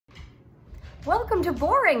Welcome to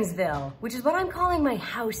Boringsville, which is what I'm calling my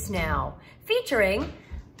house now, featuring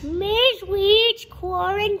Mizz Weed's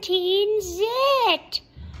quarantine zit.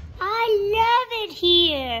 I love it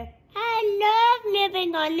here. I love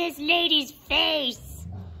living on this lady's face.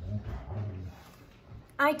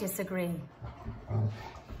 I disagree.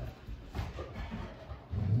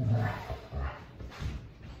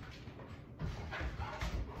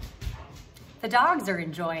 The dogs are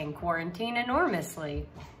enjoying quarantine enormously.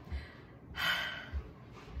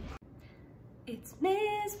 It's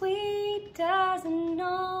Mizz Weed doesn't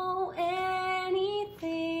know anything.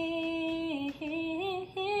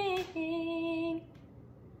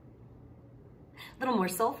 A little more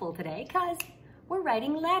soulful today, cause we're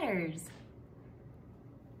writing letters.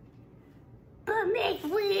 But Mizz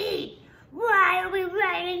Weed, why are we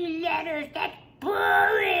writing letters? That's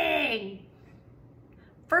boring.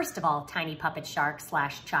 First of all, tiny puppet shark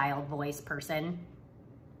 / child voice person,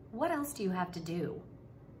 what else do you have to do?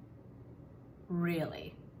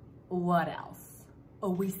 Really? What else? Are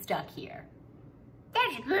we stuck here?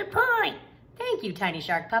 That's a good point. Thank you, tiny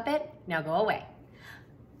shark puppet. Now go away.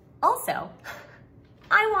 Also,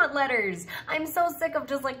 I want letters. I'm so sick of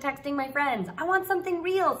just like texting my friends. I want something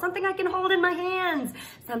real, something I can hold in my hands,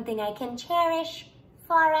 something I can cherish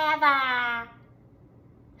forever.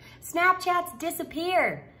 Snapchats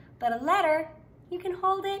disappear, but a letter, you can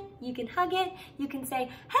hold it, you can hug it, you can say,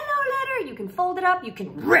 hello letter, you can fold it up, you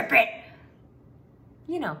can rip it.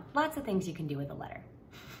 You know, lots of things you can do with a letter.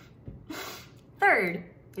 Third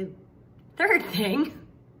thing,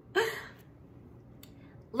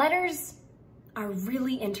 letters are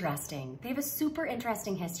really interesting. They have a super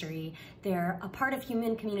interesting history. They're a part of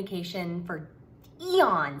human communication for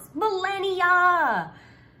eons, millennia.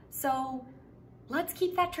 So let's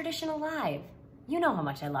keep that tradition alive. You know how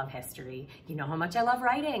much I love history. You know how much I love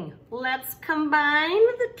writing. Let's combine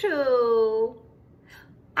the two.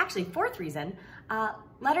 Actually, fourth reason,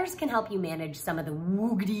 letters can help you manage some of the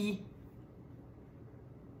woogity,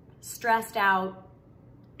 stressed out,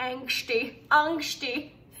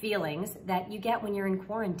 angsty feelings that you get when you're in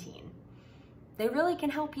quarantine. They really can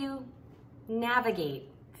help you navigate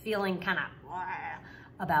feeling kind of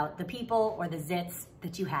about the people or the zits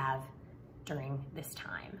that you have during this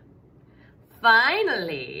time.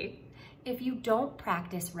 Finally, if you don't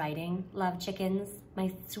practice writing, love chickens,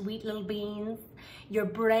 my sweet little beans, your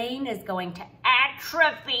brain is going to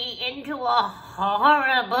atrophy into a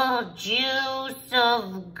horrible juice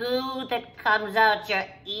of goo that comes out your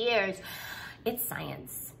ears. It's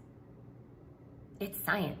science. It's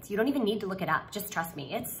science. You don't even need to look it up. Just trust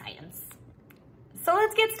me, it's science. So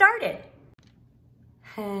let's get started.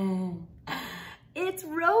 It's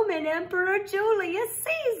Roman Emperor Julius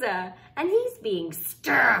Caesar, and he's being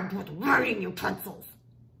stabbed with writing utensils.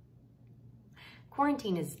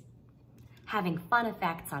 Quarantine is having fun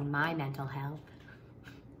effects on my mental health.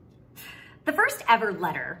 The first ever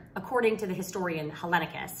letter, according to the historian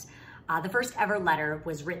Hellenicus, the first ever letter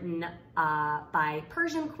was written by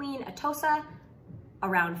Persian Queen Atossa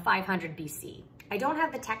around 500 BC. I don't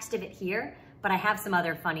have the text of it here, but I have some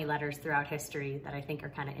other funny letters throughout history that I think are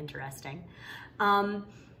kind of interesting.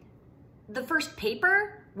 The first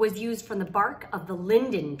paper was used from the bark of the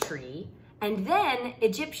linden tree, and then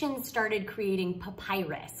Egyptians started creating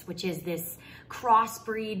papyrus, which is this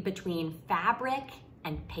crossbreed between fabric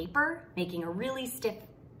and paper, making a really stiff,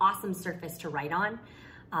 awesome surface to write on.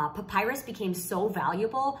 Papyrus became so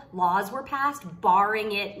valuable, laws were passed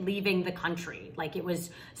barring it leaving the country. Like it was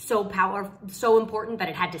so important that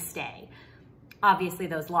it had to stay. Obviously,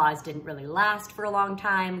 those laws didn't really last for a long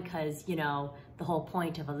time because, you know, the whole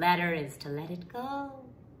point of a letter is to let it go.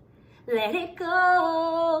 Let it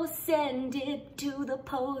go, send it to the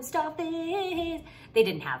post office. They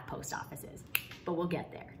didn't have post offices, but we'll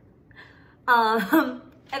get there.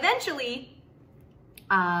 Eventually,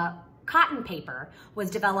 cotton paper was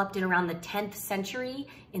developed in around the 10th century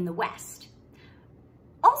in the West.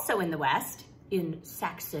 Also in the West, in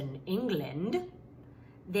Saxon England,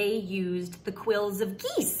 they used the quills of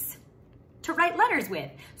geese to write letters with.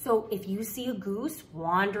 So if you see a goose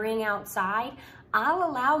wandering outside, I'll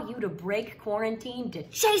allow you to break quarantine to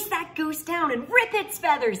chase that goose down and rip its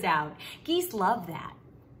feathers out. Geese love that.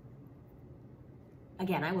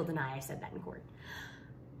 Again, I will deny I said that in court.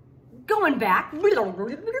 Going back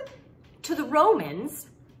to the Romans,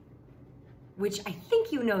 which I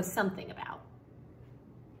think you know something about.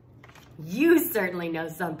 You certainly know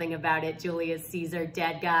something about it, Julius Caesar,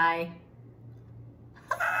 dead guy.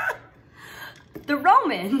 The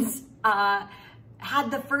Romans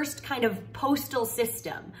had the first kind of postal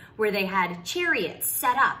system where they had chariots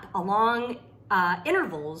set up along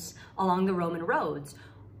intervals along the Roman roads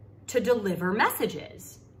to deliver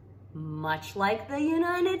messages, much like the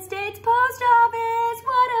United States Post Office,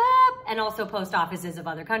 what up? And also post offices of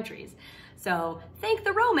other countries. So thank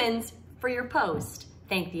the Romans for your post.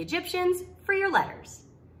 Thank the Egyptians for your letters.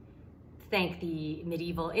 Thank the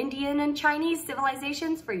medieval Indian and Chinese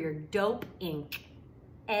civilizations for your dope ink.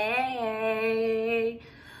 Hey.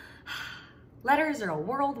 Letters are a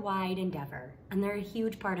worldwide endeavor, and they're a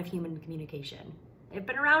huge part of human communication. They've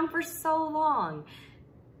been around for so long.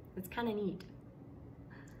 It's kind of neat.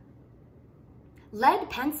 Lead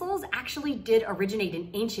pencils actually did originate in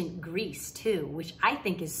ancient Greece too, which I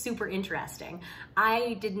think is super interesting.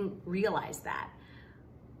 I didn't realize that.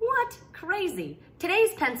 What? Crazy.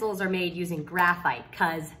 Today's pencils are made using graphite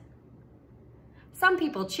because some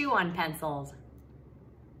people chew on pencils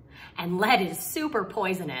and lead is super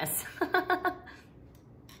poisonous.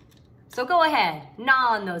 So go ahead, gnaw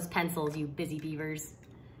on those pencils, you busy beavers.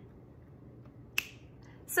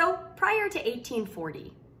 So prior to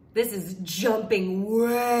 1840, this is jumping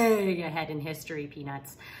way ahead in history,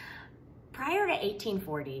 peanuts. Prior to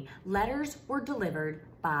 1840, letters were delivered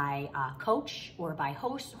by a coach or by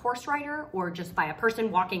horse rider or just by a person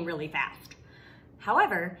walking really fast.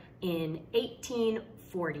 However, in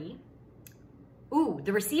 1840,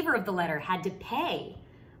 the receiver of the letter had to pay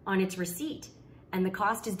on its receipt, and the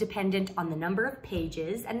cost is dependent on the number of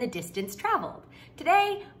pages and the distance traveled.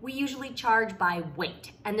 Today, we usually charge by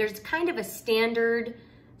weight, and there's kind of a standard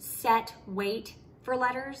set weight for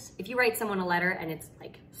letters. If you write someone a letter and it's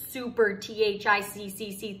like super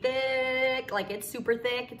THICCC thick, like it's super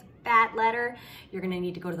thick, it's a fat letter, you're gonna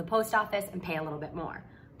need to go to the post office and pay a little bit more.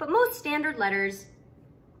 But most standard letters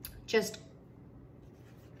just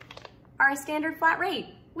are a standard flat rate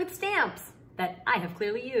with stamps that I have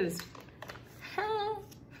clearly used.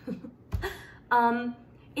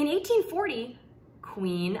 In 1840,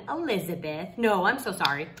 Queen Elizabeth, no, I'm so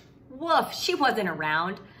sorry. Woof, she wasn't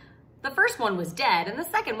around. The first one was dead and the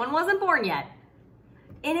second one wasn't born yet.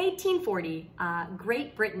 In 1840,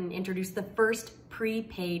 Great Britain introduced the first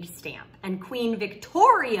prepaid stamp, and Queen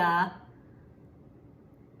Victoria,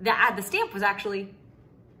 the stamp was actually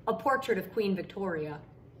a portrait of Queen Victoria.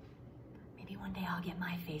 Maybe one day I'll get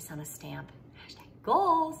my face on a stamp. Hashtag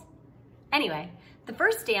goals. Anyway, the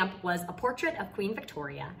first stamp was a portrait of Queen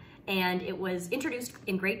Victoria, and it was introduced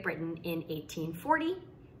in Great Britain in 1840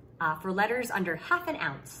 for letters under ½ an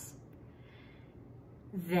ounce.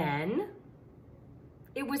 Then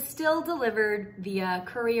it was still delivered via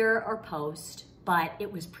courier or post, but it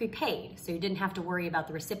was prepaid, so you didn't have to worry about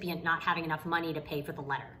the recipient not having enough money to pay for the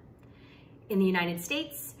letter. In the United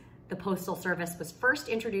States, the Postal Service was first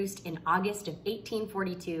introduced in August of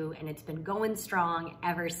 1842, and it's been going strong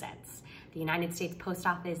ever since. The United States Post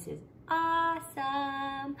Office is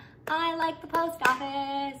awesome. I like the post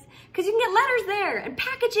office because you can get letters there and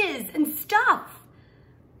packages and stuff.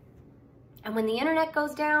 And when the internet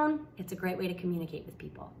goes down, it's a great way to communicate with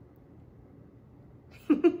people.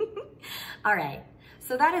 All right,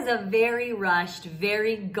 so that is a very rushed,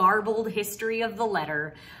 very garbled history of the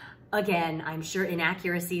letter. Again, I'm sure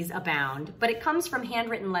inaccuracies abound, but it comes from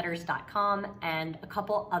handwrittenletters.com and a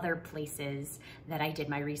couple other places that I did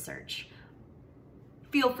my research.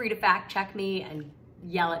 Feel free to fact check me and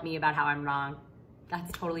yell at me about how I'm wrong.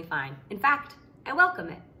 That's totally fine. In fact, I welcome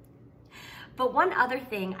it. But one other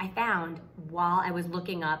thing I found while I was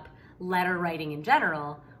looking up letter writing in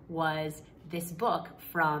general was this book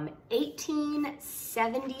from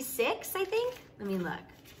 1876, I think. Let me look.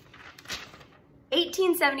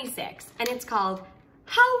 1876, and it's called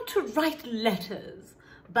How to Write Letters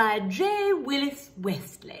by J. Willis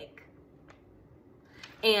Westlake.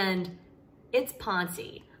 And it's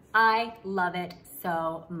Poncy. I love it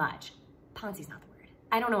so much. Poncy's not the word.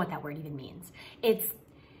 I don't know what that word even means. It's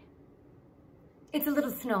a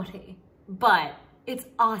little snotty, but it's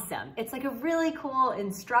awesome. It's like a really cool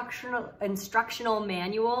instructional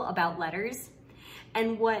manual about letters.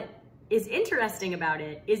 And what is interesting about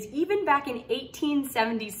it is even back in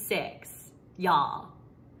 1876, y'all,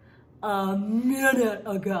 a minute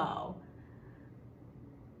ago,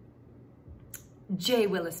 J.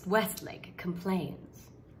 Willis Westlake complains.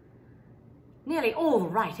 Nearly all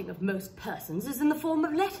writing of most persons is in the form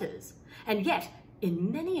of letters, and yet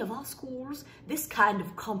in many of our schools, this kind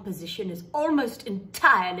of composition is almost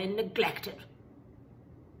entirely neglected.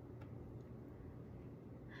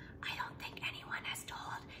 I don't think anyone has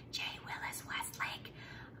told J. Willis Westlake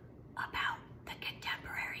about the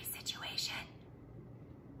contemporary situation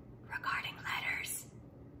regarding letters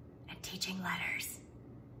and teaching letters,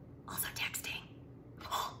 also texting.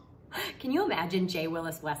 Can you imagine J.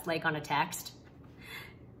 Willis Westlake on a text?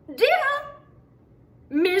 Dear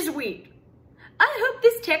Mizz Weed, I hope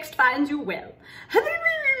this text finds you well.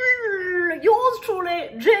 Yours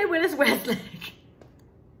truly, J. Willis Westlake.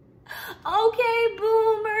 Okay,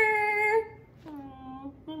 boomer.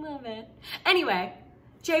 Oh, I love it. Anyway,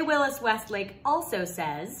 J. Willis Westlake also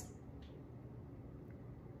says,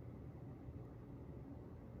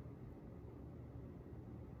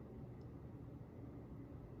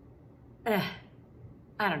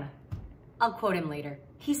 I don't know. I'll quote him later.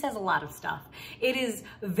 He says a lot of stuff. It is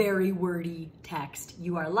very wordy text.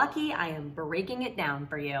 You are lucky I am breaking it down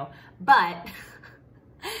for you, but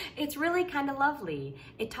it's really kind of lovely.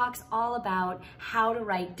 It talks all about how to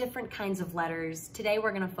write different kinds of letters. Today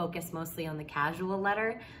we're gonna focus mostly on the casual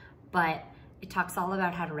letter, but it talks all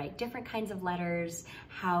about how to write different kinds of letters,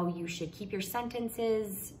 how you should keep your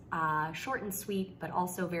sentences short and sweet, but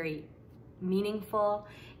also very meaningful.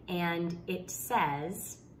 And it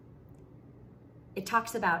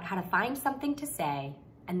talks about how to find something to say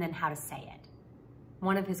and then how to say it.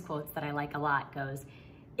 One of his quotes that I like a lot goes,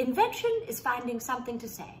 "Invention is finding something to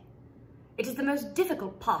say. It is the most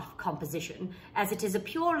difficult part of composition, as it is a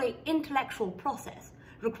purely intellectual process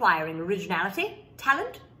requiring originality,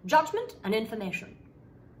 talent, judgment, and information.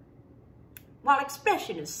 While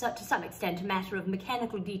expression is to some extent a matter of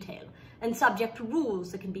mechanical detail and subject to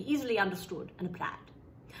rules that can be easily understood and applied.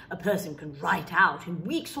 A person can write out in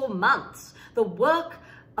weeks or months a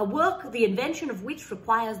work the invention of which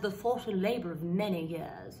requires the thought and labor of many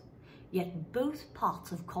years. Yet both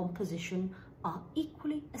parts of composition are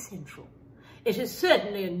equally essential. It is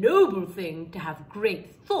certainly a noble thing to have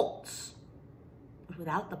great thoughts, but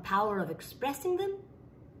without the power of expressing them,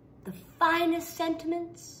 the finest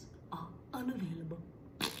sentiments are unavailable."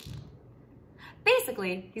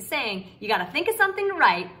 Basically, he's saying you gotta think of something to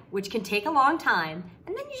write, which can take a long time,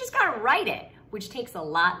 and then you just gotta write it, which takes a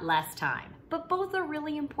lot less time. But both are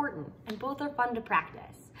really important, and both are fun to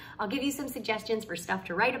practice. I'll give you some suggestions for stuff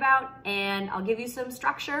to write about, and I'll give you some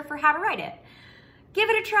structure for how to write it. Give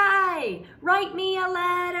it a try. Write me a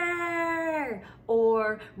letter,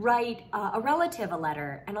 or write a relative a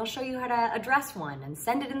letter, and I'll show you how to address one and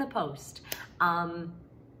send it in the post.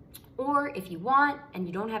 Or if you want and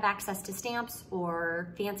you don't have access to stamps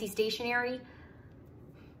or fancy stationery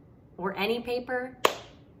or any paper,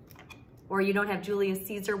 or you don't have Julius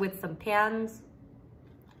Caesar with some pens,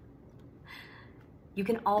 you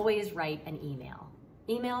can always write an email.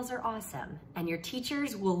 Emails are awesome, and your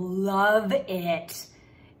teachers will love it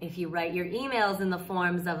if you write your emails in the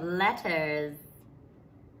forms of letters.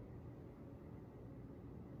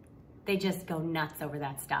 They just go nuts over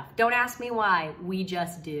that stuff. Don't ask me why, we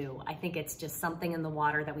just do. I think it's just something in the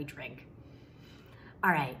water that we drink. All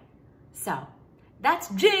right, so that's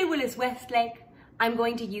J. Willis Westlake. I'm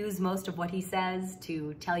going to use most of what he says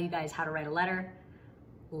to tell you guys how to write a letter.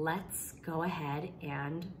 Let's go ahead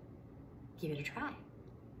and give it a try.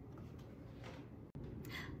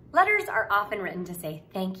 Letters are often written to say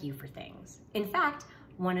thank you for things. In fact,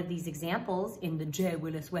 one of these examples in the J.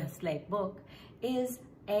 Willis Westlake book is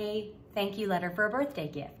a thank you letter for a birthday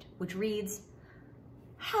gift, which reads,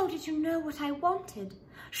 "How did you know what I wanted?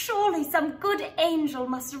 Surely some good angel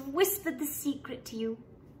must have whispered the secret to you.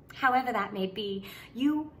 However that may be,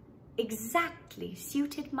 you exactly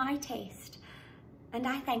suited my taste, and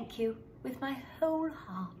I thank you with my whole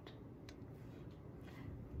heart."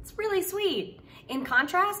 It's really sweet. In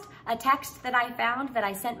contrast, a text that I found that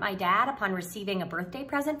I sent my dad upon receiving a birthday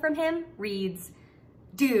present from him reads,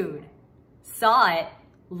 "Dude, saw it,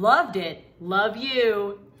 loved it, love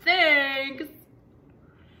you, thanks."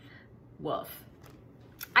 Woof.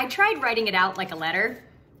 I tried writing it out like a letter,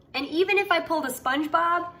 and even if I pulled a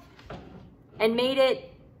SpongeBob and made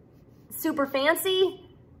it super fancy,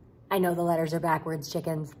 I know the letters are backwards,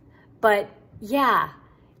 chickens, but yeah,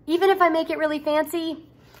 even if I make it really fancy,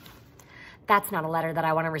 that's not a letter that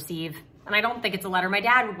I want to receive, and I don't think it's a letter my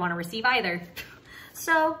dad would want to receive either.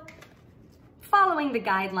 So, following the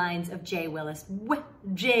guidelines of J. Willis,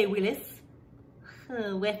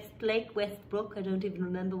 Westlake, Westbrook, I don't even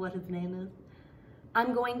remember what his name is,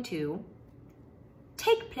 I'm going to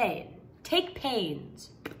take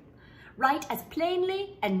pains, write as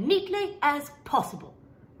plainly and neatly as possible,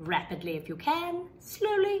 rapidly if you can,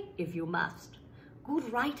 slowly if you must. Good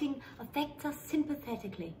writing affects us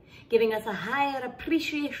sympathetically, giving us a higher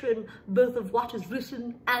appreciation both of what is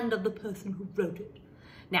written and of the person who wrote it.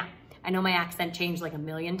 Now, I know my accent changed like a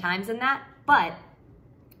million times in that, but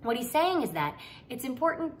what he's saying is that it's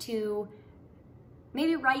important to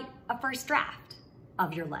maybe write a first draft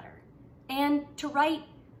of your letter, and to write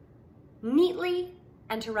neatly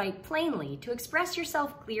and to write plainly, to express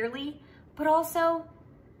yourself clearly, but also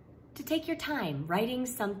to take your time writing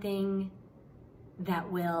something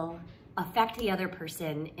that will affect the other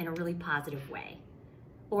person in a really positive way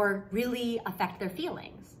or really affect their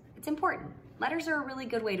feelings. It's important. Letters are a really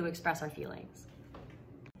good way to express our feelings.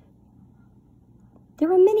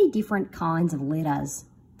 There are many different kinds of letters,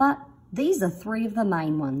 but these are three of the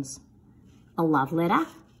main ones. A love letter,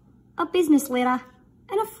 a business letter,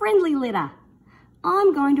 and a friendly letter.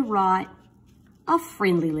 I'm going to write a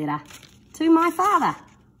friendly letter to my father.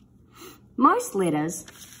 Most letters,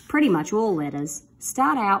 pretty much all letters,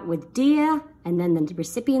 start out with dear and then the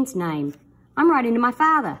recipient's name. I'm writing to my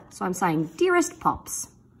father, so I'm saying, Dearest Pops.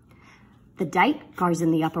 The date goes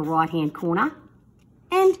in the upper right-hand corner,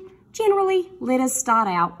 and generally, letters start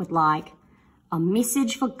out with like a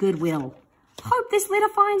message for goodwill. Hope this letter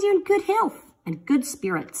finds you in good health and good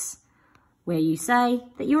spirits, where you say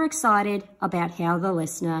that you're excited about how the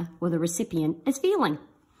listener or the recipient is feeling.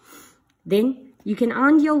 Then you can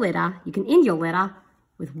end your letter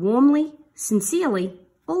with warmly, sincerely,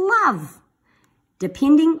 or love,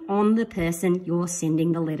 depending on the person you're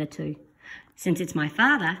sending the letter to. Since it's my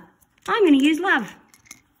father, I'm going to use love.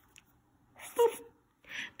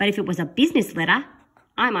 But if it was a business letter,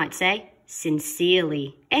 I might say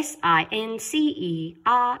sincerely, S-I-N-C-E-R-E-L-Y,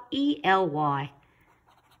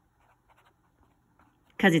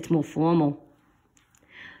 because it's more formal.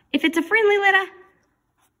 If it's a friendly letter,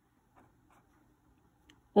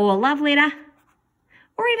 or a love letter,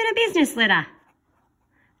 or even a business letter,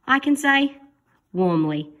 I can say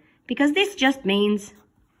warmly, because this just means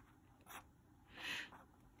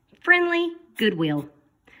friendly goodwill.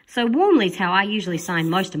 So warmly is how I usually sign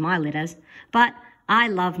most of my letters, but I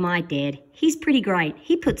love my dad. He's pretty great.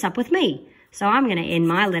 He puts up with me. So I'm going to end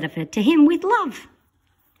my letter to him with love.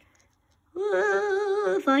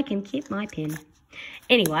 Oh, if I can keep my pen.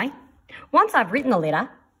 Anyway, once I've written the letter,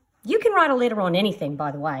 you can write a letter on anything,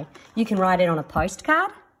 by the way. You can write it on a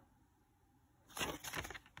postcard,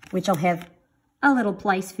 which I'll have a little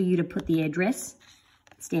place for you to put the address.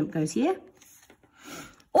 Stamp goes here.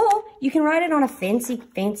 Or you can write it on a fancy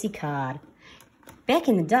card. Back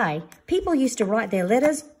in the day, people used to write their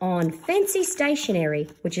letters on fancy stationery,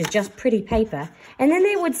 which is just pretty paper, and then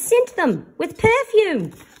they would scent them with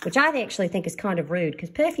perfume, which I actually think is kind of rude because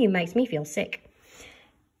perfume makes me feel sick.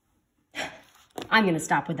 I'm going to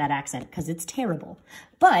stop with that accent because it's terrible,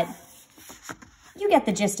 but you get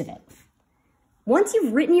the gist of it. Once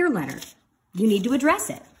you've written your letter, you need to address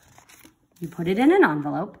it. You put it in an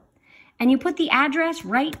envelope, and you put the address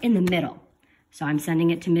right in the middle. So I'm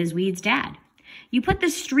sending it to Mizz Weed's dad. You put the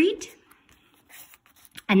street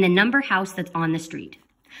and the number house that's on the street.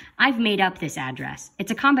 I've made up this address.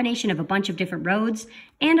 It's a combination of a bunch of different roads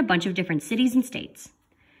and a bunch of different cities and states.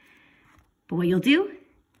 But what you'll do,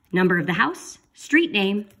 number of the house, street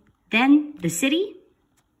name, then the city,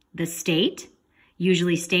 the state.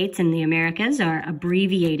 Usually states in the Americas are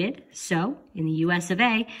abbreviated. So in the US of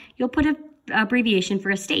A, you'll put an abbreviation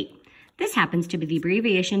for a state. This happens to be the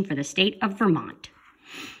abbreviation for the state of Vermont.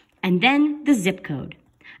 And then the zip code.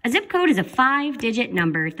 A zip code is a 5-digit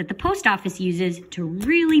number that the post office uses to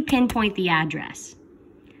really pinpoint the address.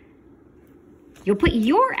 You'll put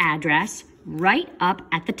your address right up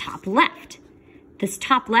at the top left. This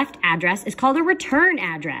top left address is called a return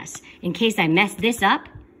address. In case I mess this up,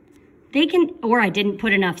 they can, or I didn't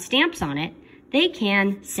put enough stamps on it, they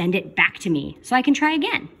can send it back to me so I can try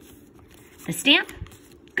again. The stamp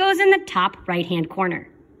goes in the top right-hand corner.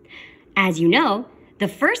 As you know, the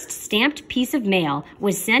first stamped piece of mail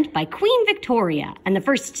was sent by Queen Victoria, and the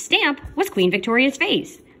first stamp was Queen Victoria's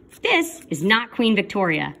face. This is not Queen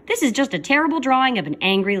Victoria. This is just a terrible drawing of an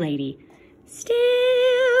angry lady.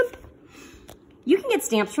 Stamp! You can get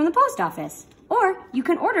stamps from the post office, or you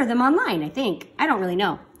can order them online, I think. I don't really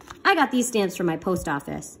know. I got these stamps from my post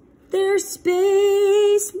office. They're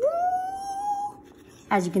space! Woo!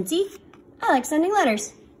 As you can see, I like sending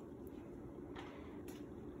letters.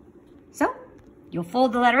 So, you'll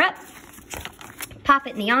fold the letter up, pop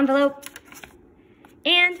it in the envelope,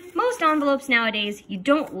 and most envelopes nowadays, you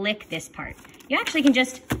don't lick this part. You actually can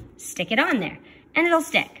just stick it on there, and it'll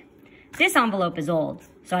stick. This envelope is old,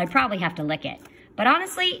 so I probably have to lick it. But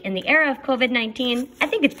honestly, in the era of COVID-19, I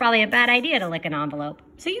think it's probably a bad idea to lick an envelope.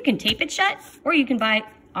 So you can tape it shut, or you can buy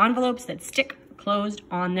envelopes that stick closed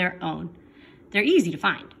on their own. They're easy to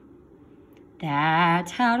find.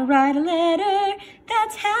 That's how to write a letter.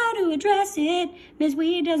 That's how to address it. Mizz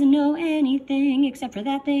Weed doesn't know anything except for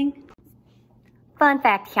that thing. Fun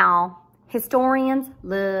fact, y'all. Historians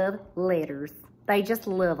love letters. They just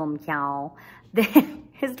love them, y'all.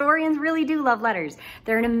 Historians really do love letters.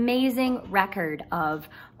 They're an amazing record of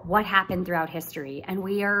what happened throughout history. And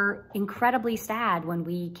we are incredibly sad when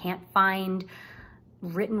we can't find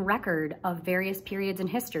written record of various periods in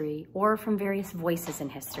history or from various voices in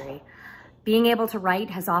history. Being able to write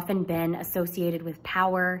has often been associated with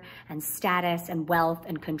power and status and wealth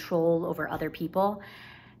and control over other people.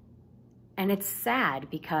 And it's sad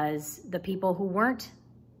because the people who weren't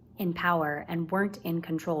in power and weren't in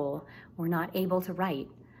control were not able to write.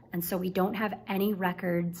 And so we don't have any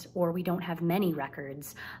records, or we don't have many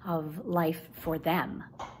records of life for them.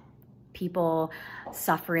 People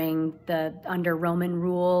suffering under Roman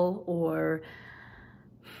rule, or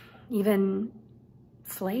even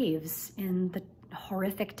slaves in the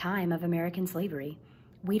horrific time of American slavery.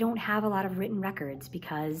 We don't have a lot of written records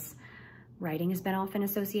because writing has been often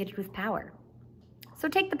associated with power. So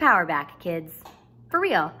take the power back, kids. For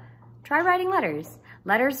real, try writing letters.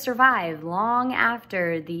 Letters survive long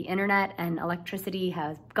after the internet and electricity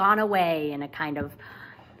has gone away in a kind of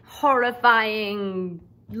horrifying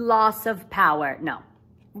loss of power. No,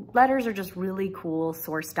 letters are just really cool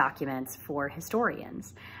source documents for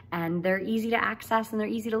historians, and they're easy to access and they're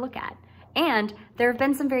easy to look at. And there have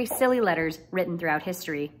been some very silly letters written throughout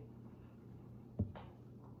history.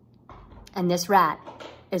 And this rat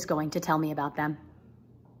is going to tell me about them.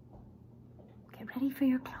 Get ready for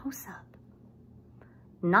your close-up.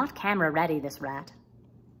 Not camera ready, this rat.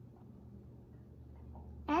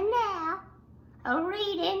 And now, a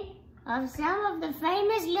reading of some of the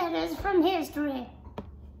famous letters from history.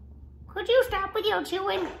 Could you stop with your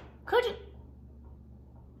chewing? Could you?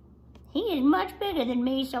 He is much bigger than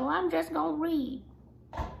me, so I'm just gonna read.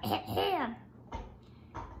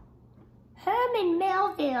 Herman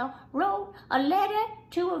Melville wrote a letter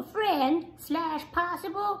to a friend /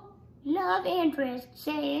 possible love interest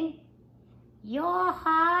saying, "Your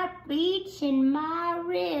heart beats in my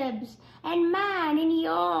ribs and mine in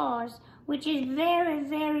yours, which is very,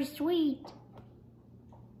 very sweet."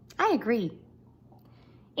 I agree.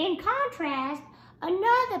 In contrast,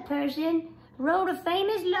 another person wrote a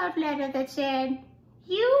famous love letter that said,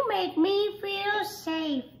 "You make me feel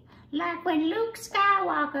safe, like when Luke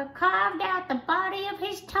Skywalker carved out the body of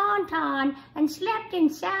his tauntaun and slept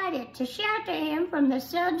inside it to shelter him from the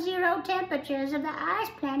sub-zero temperatures of the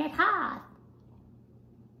ice planet Hoth."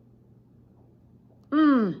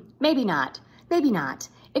 Maybe not. Maybe not.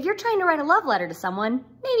 If you're trying to write a love letter to someone,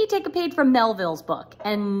 maybe take a page from Melville's book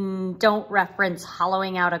and don't reference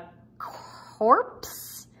hollowing out a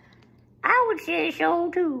corpse. I would say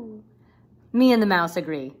so too. Me and the mouse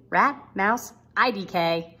agree. Rat, mouse,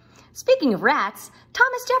 IDK. Speaking of rats,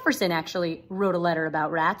 Thomas Jefferson actually wrote a letter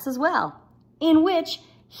about rats as well, in which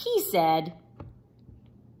he said,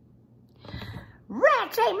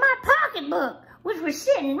 "Rats ate my pocketbook, which was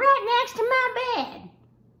sitting right next to my bed.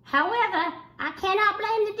 However, I cannot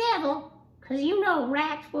blame the devil, because you know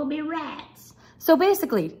rats will be rats." So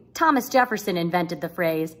basically, Thomas Jefferson invented the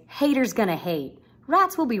phrase, haters gonna hate.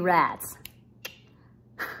 Rats will be rats.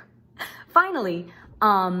 Finally,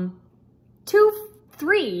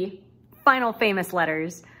 three final famous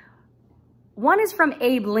letters. One is from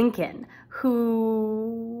Abe Lincoln,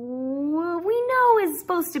 who we know is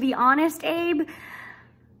supposed to be honest, Abe,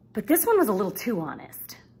 but this one was a little too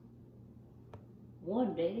honest.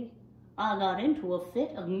 "One day, I got into a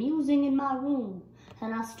fit of musing in my room,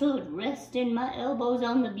 and I stood resting my elbows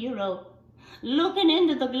on the bureau. Looking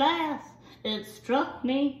into the glass, it struck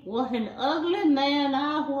me what an ugly man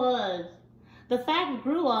I was. The fact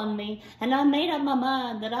grew on me, and I made up my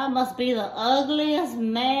mind that I must be the ugliest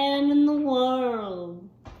man in the world."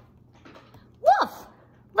 Woof!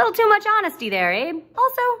 Little too much honesty there, Abe.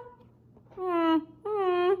 Also,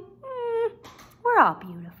 we're all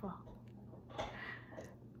beautiful.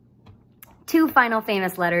 Two final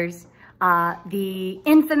famous letters. The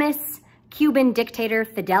infamous Cuban dictator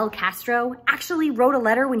Fidel Castro actually wrote a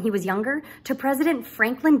letter when he was younger to President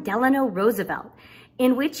Franklin Delano Roosevelt,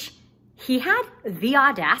 in which he had the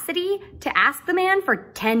audacity to ask the man for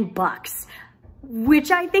 $10,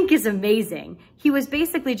 which I think is amazing. He was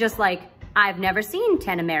basically just like, "I've never seen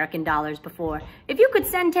 10 American dollars before. If you could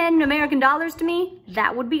send 10 American dollars to me,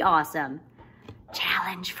 that would be awesome."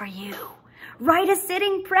 Challenge for you. Write a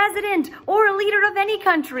sitting president or a leader of any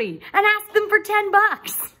country and ask them for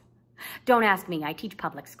 $10. Don't ask me, I teach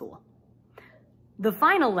public school. The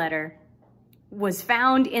final letter was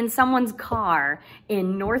found in someone's car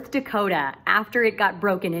in North Dakota after it got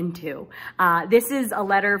broken into. This is a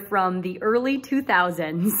letter from the early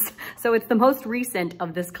 2000s, so it's the most recent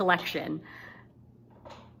of this collection.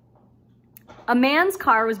 A man's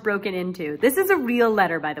car was broken into. This is a real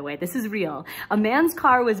letter, by the way. This is real. A man's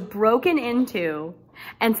car was broken into,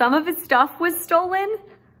 and some of his stuff was stolen.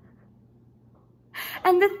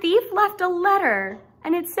 And the thief left a letter,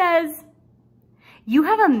 and it says, "You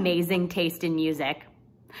have amazing taste in music,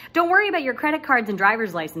 Don't worry about your credit cards and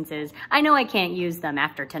driver's licenses. I know I can't use them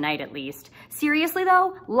after tonight at least. Seriously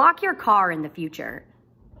though, lock your car in the future.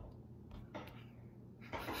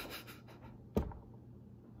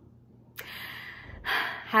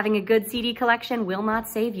 Having a good CD collection will not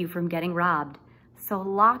save you from getting robbed. So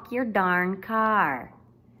lock your darn car.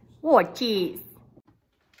 Oh, jeez.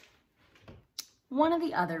 One of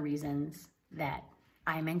the other reasons that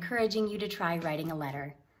I'm encouraging you to try writing a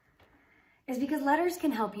letter is because letters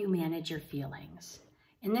can help you manage your feelings.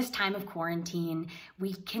 In this time of quarantine,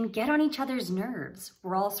 we can get on each other's nerves.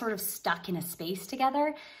 We're all sort of stuck in a space together,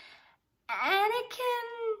 and it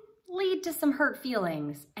can lead to some hurt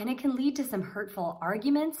feelings, and it can lead to some hurtful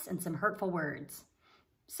arguments and some hurtful words.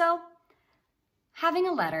 So having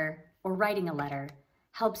a letter or writing a letter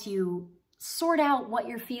helps you sort out what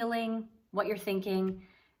you're feeling, what you're thinking,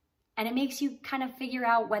 and it makes you kind of figure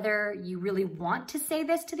out whether you really want to say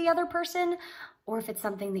this to the other person or if it's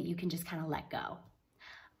something that you can just kind of let go.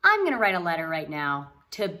 I'm gonna write a letter right now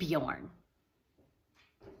to Bjorn,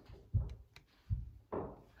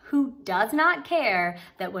 who does not care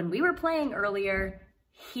that when we were playing earlier,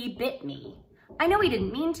 he bit me. I know he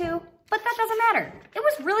didn't mean to, but that doesn't matter. It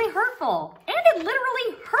was really hurtful, and it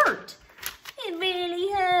literally hurt. It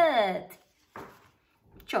really hurt.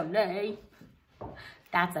 Chole.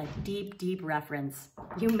 That's a deep, deep reference.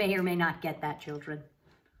 You may or may not get that, children.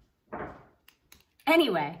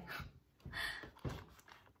 Anyway,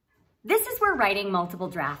 this is where writing multiple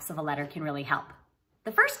drafts of a letter can really help.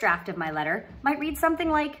 The first draft of my letter might read something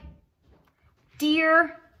like,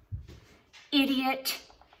 Dear Idiot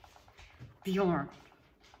Bjorn,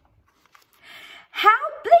 how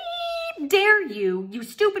bleep dare you, you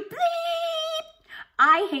stupid bleep!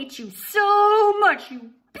 I hate you so much, you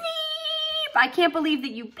bleep! I can't believe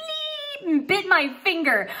that you bleep bit my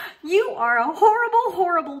finger. You are a horrible,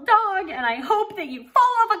 horrible dog, and I hope that you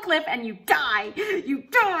fall off a cliff and you die. You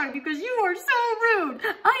die because you are so rude.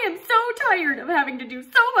 I am so tired of having to do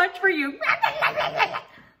so much for you.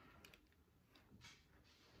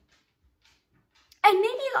 And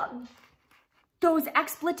maybe those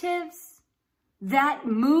expletives, that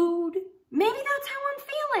mood, maybe that's how I'm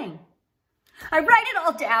feeling. I write it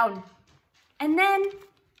all down, and then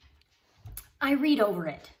I read over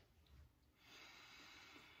it.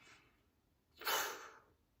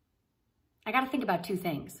 I gotta think about two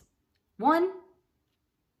things. One,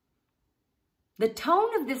 the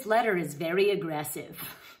tone of this letter is very aggressive.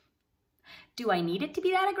 Do I need it to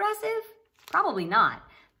be that aggressive? Probably not.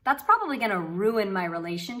 That's probably gonna ruin my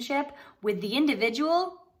relationship with the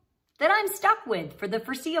individual that I'm stuck with for the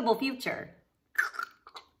foreseeable future.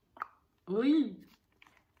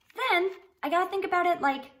 Then I gotta think about it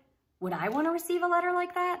like, would I want to receive a letter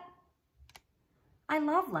like that? I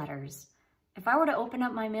love letters. If I were to open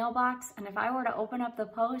up my mailbox and if I were to open up the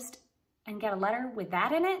post and get a letter with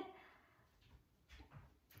that in it,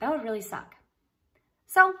 that would really suck.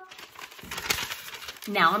 So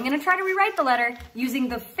now I'm going to try to rewrite the letter using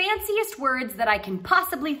the fanciest words that I can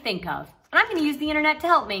possibly think of. And I'm going to use the internet to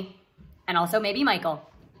help me. And also maybe Michael.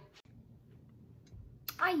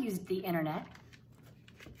 I used the internet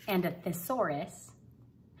and a thesaurus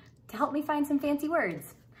to help me find some fancy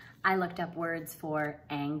words. I looked up words for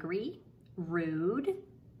angry, rude,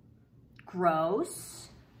 gross,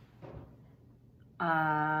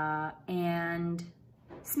 and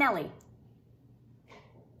smelly.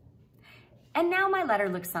 And now my letter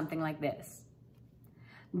looks something like this.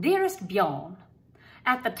 Dearest Bjorn,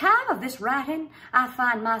 at the time of this writing, I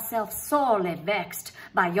find myself sorely vexed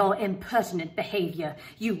by your impertinent behavior,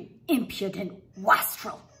 you impudent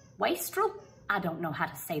wastrel. Wastrel? I don't know how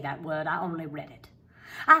to say that word, I only read it.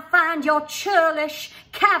 I find your churlish,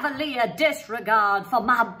 cavalier disregard for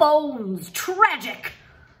my bones tragic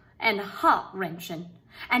and heart-wrenching,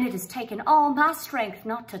 and it has taken all my strength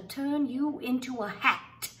not to turn you into a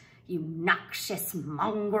hat, you noxious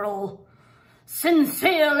mongrel.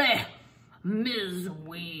 Sincerely, Mizz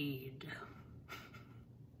Weed.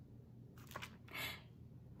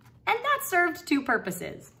 And that served two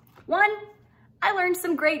purposes. One, I learned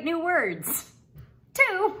some great new words.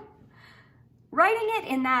 Two, writing it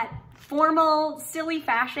in that formal, silly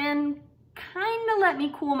fashion kind of let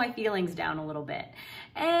me cool my feelings down a little bit.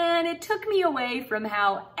 And it took me away from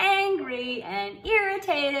how angry and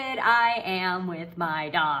irritated I am with my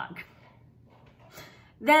dog.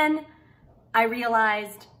 Then I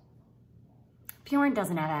realized Bjorn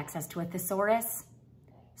doesn't have access to a thesaurus.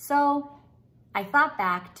 So I thought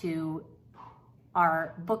back to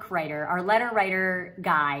our book writer, our letter writer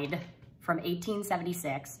guide from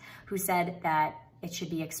 1876, who said that it should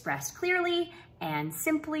be expressed clearly and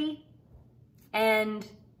simply and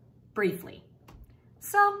briefly.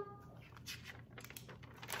 So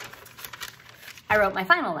I wrote my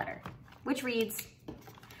final letter, which reads,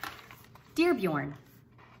 Dear Bjorn,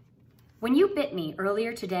 when you bit me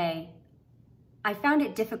earlier today, I found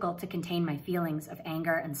it difficult to contain my feelings of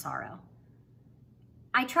anger and sorrow.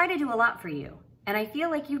 I try to do a lot for you, and I feel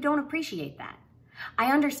like you don't appreciate that.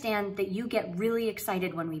 I understand that you get really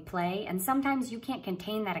excited when we play, and sometimes you can't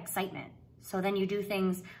contain that excitement. So then you do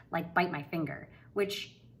things like bite my finger,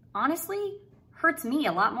 which honestly hurts me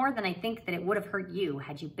a lot more than I think that it would have hurt you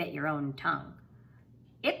had you bit your own tongue.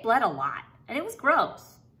 It bled a lot, and it was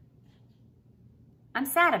gross. I'm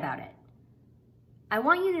sad about it. I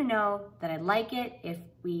want you to know that I'd like it if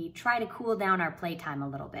we try to cool down our playtime a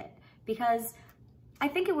little bit, because I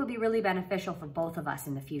think it would be really beneficial for both of us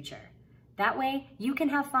in the future. That way, you can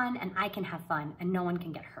have fun and I can have fun and no one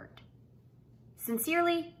can get hurt.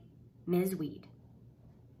 Sincerely, Mizz Weed.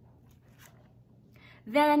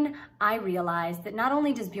 Then I realized that not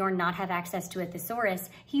only does Bjorn not have access to a thesaurus,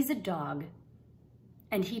 he's a dog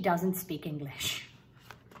and he doesn't speak English.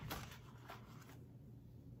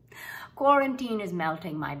 Quarantine is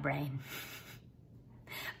melting my brain.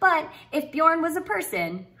 But if Bjorn was a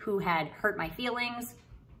person who had hurt my feelings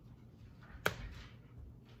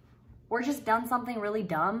or just done something really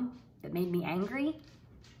dumb that made me angry,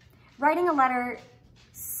 writing a letter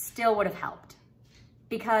still would have helped.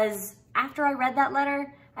 Because after I read that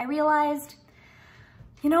letter, I realized,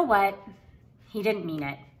 you know what? He didn't mean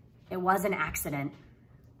it. It was an accident.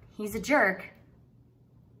 He's a jerk,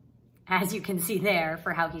 as you can see there,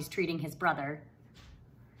 for how he's treating his brother.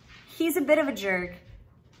 He's a bit of a jerk,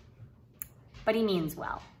 but he means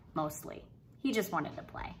well, mostly. He just wanted to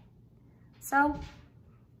play. So,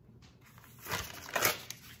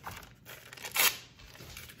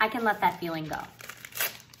 I can let that feeling go.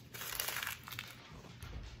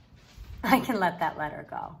 I can let that letter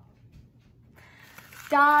go.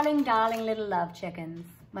 Darling, darling little love chickens,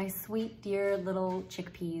 my sweet, dear little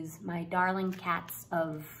chickpeas, my darling cats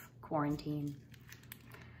of quarantine.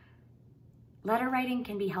 Letter writing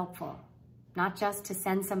can be helpful, not just to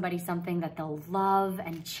send somebody something that they'll love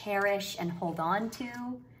and cherish and hold on to,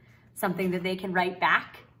 something that they can write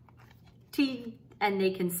back to and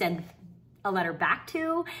they can send a letter back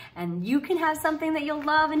to, and you can have something that you'll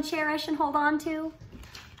love and cherish and hold on to.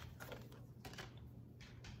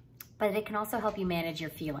 But it can also help you manage your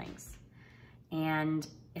feelings. And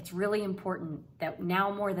it's really important that now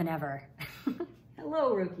more than ever,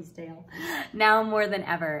 hello, Rokey's tail. Now more than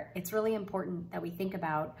ever, it's really important that we think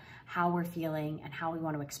about how we're feeling and how we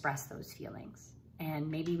want to express those feelings. And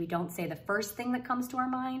maybe we don't say the first thing that comes to our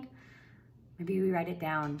mind. Maybe we write it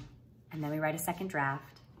down and then we write a second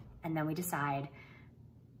draft and then we decide,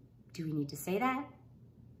 do we need to say that?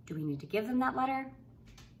 Do we need to give them that letter?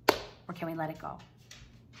 Or can we let it go?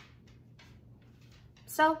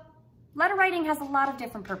 So, letter writing has a lot of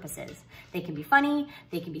different purposes. They can be funny,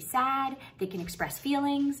 they can be sad, they can express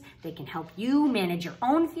feelings, they can help you manage your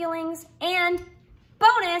own feelings, and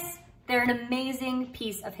bonus, they're an amazing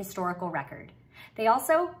piece of historical record. They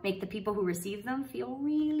also make the people who receive them feel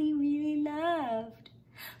really, really loved.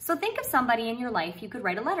 So think of somebody in your life you could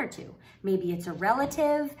write a letter to. Maybe it's a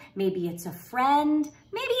relative, maybe it's a friend,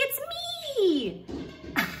 maybe it's me.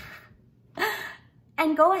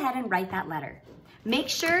 And go ahead and write that letter. Make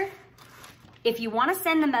sure, if you want to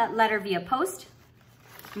send them a letter via post,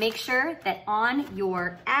 make sure that on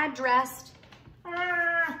your addressed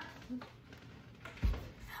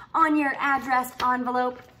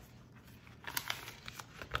envelope,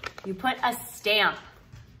 you put a stamp.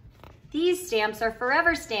 These stamps are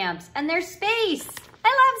forever stamps and they're space.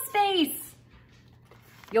 I love space.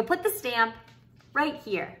 You'll put the stamp right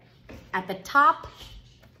here at the top,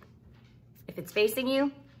 if it's facing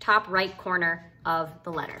you, top right corner of the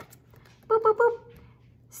letter. Boop, boop, boop.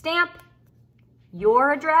 Stamp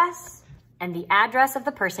your address and the address of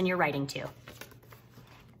the person you're writing to.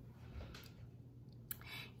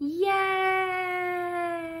 Yay!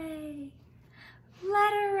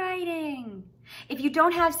 Letter writing. If you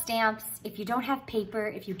don't have stamps, if you don't have paper,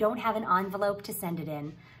 if you don't have an envelope to send it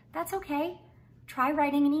in, that's okay. Try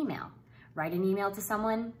writing an email. Write an email to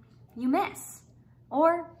someone you miss,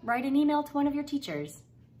 or write an email to one of your teachers,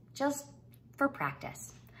 just for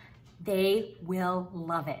practice. They will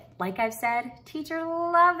love it. Like I've said, teachers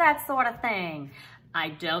love that sort of thing. I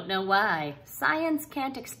don't know why. Science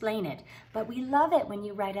can't explain it, but we love it when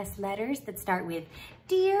you write us letters that start with,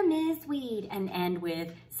 Dear Mizz Weed, and end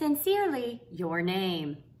with, Sincerely, your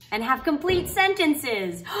name, and have complete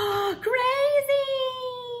sentences. Crazy!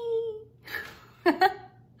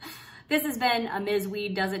 This has been a Mizz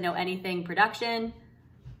Weed Doesn't Know Anything production.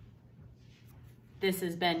 This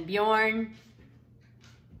has been Bjorn.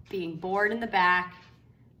 being bored in the back,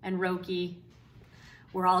 and Roki.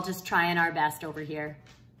 We're all just trying our best over here.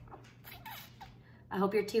 I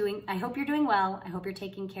hope you're doing well. I hope you're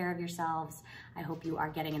taking care of yourselves. I hope you are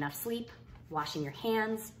getting enough sleep, washing your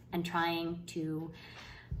hands, and trying to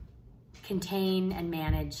contain and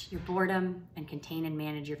manage your boredom and contain and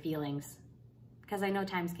manage your feelings, because I know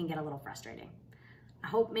times can get a little frustrating. I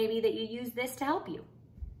hope maybe that you use this to help you.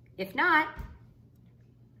 If not,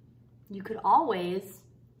 you could always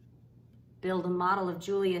build a model of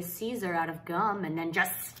Julius Caesar out of gum and then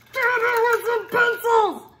just stab it with some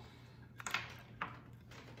pencils.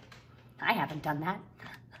 I haven't done that.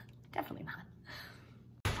 Definitely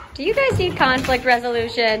not. Do you guys need conflict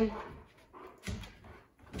resolution?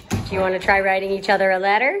 Do you want to try writing each other a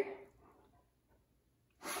letter?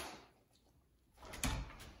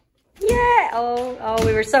 Yeah. Oh,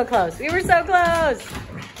 we were so close. We were so close.